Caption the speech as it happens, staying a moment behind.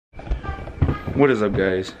What is up,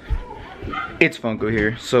 guys? It's Funko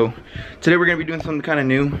here. So today we're gonna be doing something kind of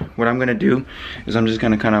new. What I'm gonna do is I'm just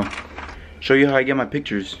gonna kind of show you how I get my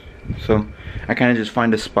pictures. So I kind of just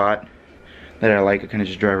find a spot that I like. I kind of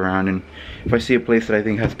just drive around, and if I see a place that I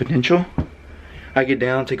think has potential, I get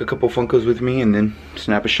down, take a couple Funkos with me, and then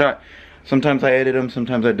snap a shot. Sometimes I edit them,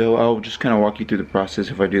 sometimes I don't. I'll just kind of walk you through the process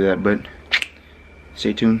if I do that, but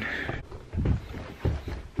stay tuned.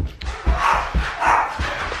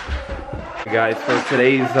 Guys, for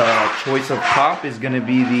today's choice of pop is gonna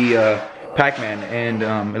be the Pac-Man, and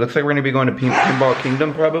it looks like we're gonna be going to Pinball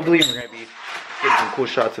Kingdom probably, and we're gonna be getting some cool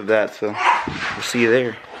shots of that, so we'll see you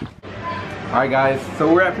there. Alright guys,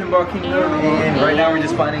 so we're at Pinball Kingdom, and right now we're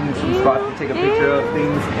just finding some spots to take a picture of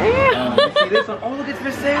things. You see this one? Oh look, it's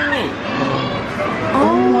for sale!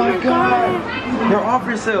 Oh my god! They're all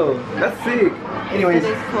for sale! That's sick! Anyways,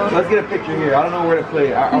 cool. Let's get a picture here. I don't know where to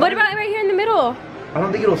play. What about right here in the middle? I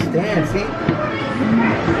don't think it'll stand, see?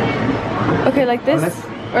 Okay, like this?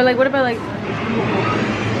 Or like, what about like...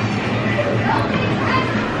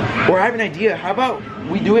 Or I have an idea. How about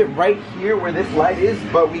we do it right here where this light is,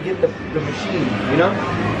 but we get the machine, you know?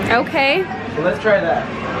 Okay. So let's try that.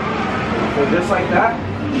 So just like that.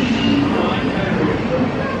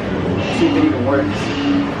 See if it even works.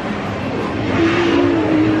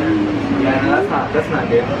 Yeah, no, that's not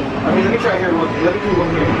good. I mean, let me try here. Let me do one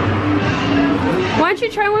here. Why don't you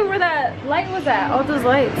try one where that light was at? All those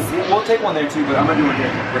lights. We'll take one there too, but I'm gonna do one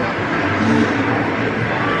here.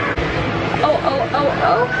 Oh.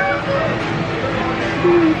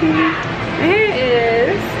 There it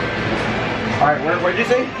is. Alright, where'd you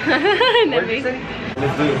say? Where'd you say?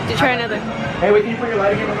 Let's do it. To try another. Hey, wait, can you put your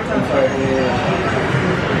light again one more time? Sorry. Yeah.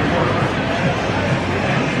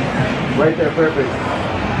 Right there, perfect.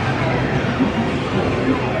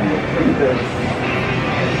 Look at this.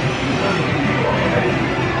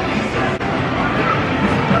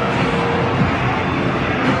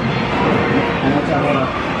 Hold on.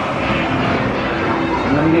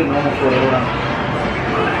 Let me get it normal for it. Hold on.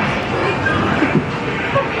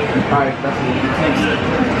 Alright, that's it. Thanks.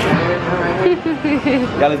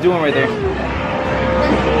 Yeah, let's do one right there.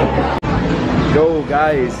 Yo,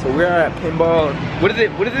 guys, so we're at Pinball. What is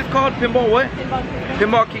it? What is this called? Pinball what? Pinball Kingdom.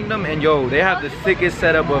 Pinball Kingdom, and yo, they have the sickest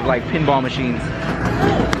setup of like pinball machines.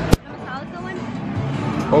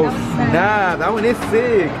 Oh snap, that one is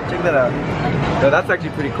sick. Check that out. Yo, that's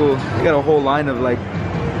actually pretty cool. You got a whole line of like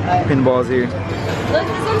pinballs here. Look,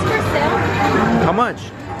 this one's for sale. How much?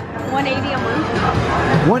 $180 a month.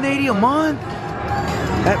 $180 a month?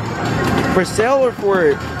 That, for sale or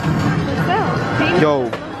for? For sale. Yo,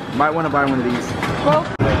 might want to buy one of these. Well,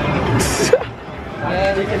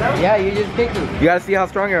 yeah, you just pick it. You gotta see how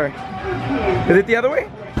strong you are. Is it the other way?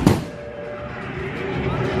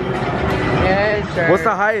 Yeah, sure. What's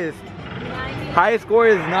the highest? Highest score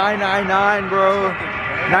is 999, bro.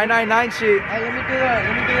 999 shit. Hey, let me do that.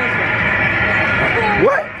 Let me do this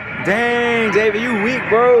What? Dang, David, you weak,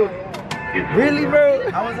 bro. Really, bro?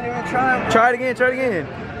 one. I wasn't even trying. Try it again, try it again.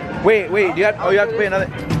 Wait, do you have, you have to pay another?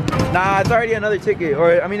 Nah, it's already another ticket.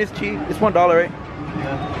 Or, I mean, it's cheap. It's $1, right?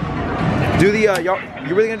 Yeah. Do the, y'all,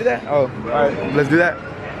 you really gonna do that? Oh, alright, let's do that.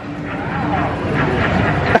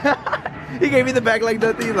 He gave me the back like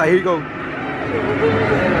nothing. He's like, here you go.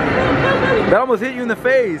 That almost hit you in the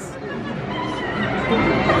face.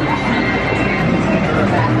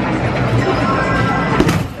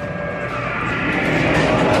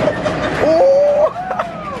 Oh!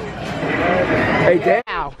 Hey,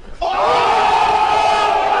 damn.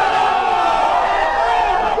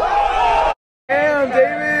 Damn,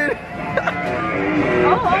 David.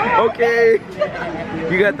 Okay.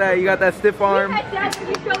 You got that stiff arm.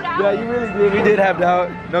 Yeah, you really did. We did have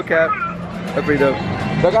doubt. No cap. That's pretty dope.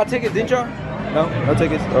 So I got tickets, didn't y'all? No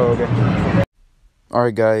tickets. Oh, okay.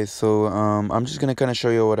 Alright guys, so I'm just gonna kind of show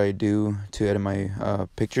you what I do to edit my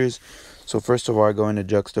pictures. So first of all, I go into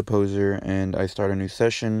Juxtaposer and I start a new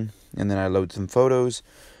session, and then I load some photos.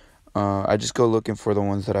 I just go looking for the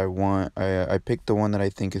ones that I want. I pick the one that I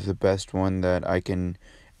think is the best one that I can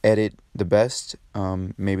edit the best.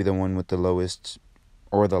 Maybe the one with the lowest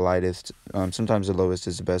or the lightest. Sometimes the lowest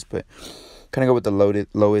is the best, but kind of go with the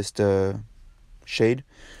lowest shade,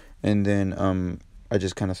 and then I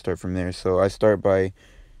just kind of start from there. So I start by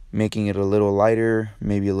making it a little lighter,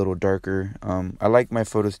 maybe a little darker. I like my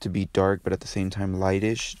photos to be dark, but at the same time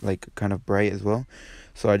lightish, like kind of bright as well.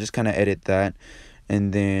 So I just kind of edit that,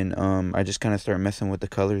 and then I just kind of start messing with the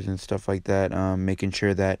colors and stuff like that, making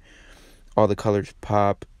sure that all the colors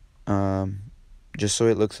pop, just so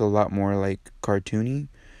it looks a lot more like cartoony,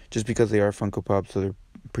 just because they are Funko Pops, so they're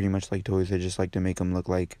pretty much like toys. I just like to make them look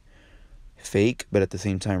like fake, but at the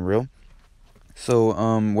same time real. So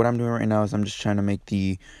what I'm doing right now is I'm just trying to make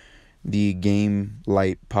the game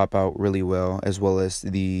light pop out really well as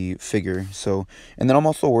the figure. So, and then I'm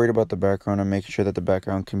also worried about the background. I'm making sure that the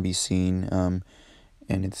background can be seen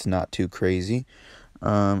and it's not too crazy.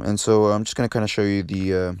 And so I'm just gonna kind of show you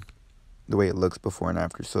the way it looks before and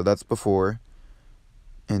after. So that's before,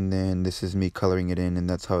 and then this is me coloring it in, and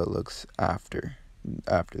that's how it looks after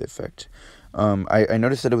the effect. I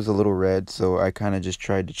noticed that it was a little red, so I kind of just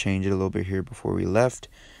tried to change it a little bit here before we left.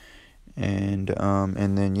 And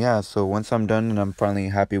then yeah, so once I'm done and I'm finally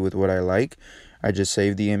happy with what I like, I just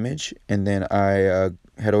save the image, and then I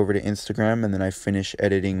head over to Instagram, and then I finish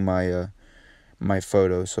editing my my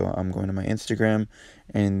photo. So I'm going to my Instagram,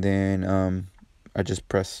 and then I just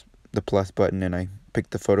press the plus button, and I pick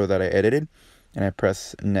the photo that I edited, and I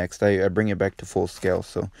press next. I bring it back to full scale.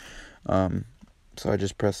 So so I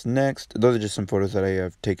just press next. Those are just some photos that I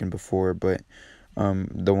have taken before, but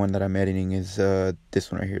the one that I'm editing is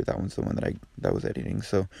this one right here. That one's the one that was editing.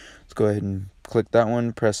 So let's go ahead and click that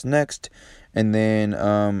one, press next, and then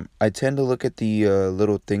I tend to look at the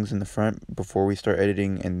little things in the front before we start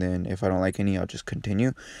editing, and then if I don't like any, I'll just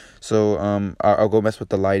continue. So I'll go mess with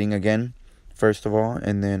the lighting again first of all,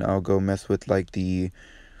 and then I'll go mess with like the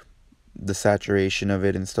saturation of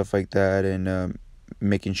it and stuff like that, and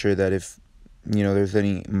making sure that if there's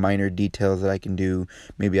any minor details that I can do,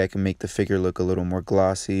 maybe I can make the figure look a little more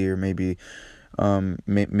glossy, or maybe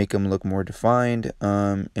make them look more defined.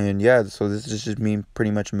 And yeah, so this is just me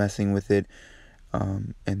pretty much messing with it.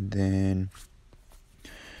 And then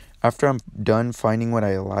after I'm done finding what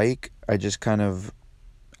I like, I just kind of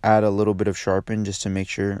add a little bit of sharpen just to make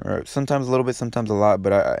sure, or sometimes a little bit, sometimes a lot,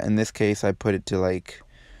 but in this case I put it to like,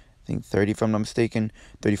 I think 30 if I'm not mistaken,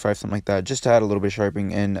 35, something like that, just to add a little bit of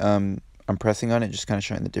sharpening. And I'm pressing on it, just kind of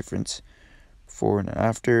showing the difference before and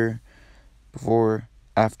after, before,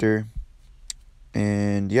 after.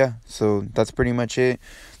 And yeah, so that's pretty much it.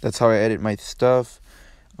 That's how I edit my stuff.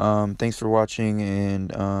 Thanks for watching,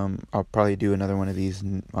 and I'll probably do another one of these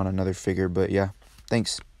on another figure, but yeah,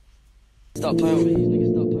 thanks. Stop playing with me.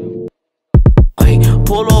 Stop playing with me. Hey,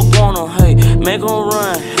 pull up on them, hey, make them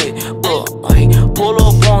run, hey, hey, pull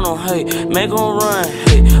up on them, hey, make them run,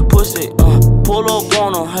 hey, push it, pull up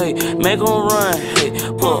on them, hey, make them run, hey,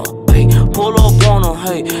 pull up on them,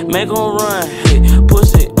 hey, make them run, hey,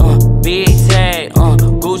 push it, big tag,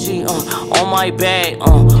 Gucci, on my bag,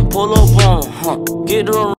 pull up on them, get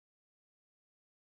them.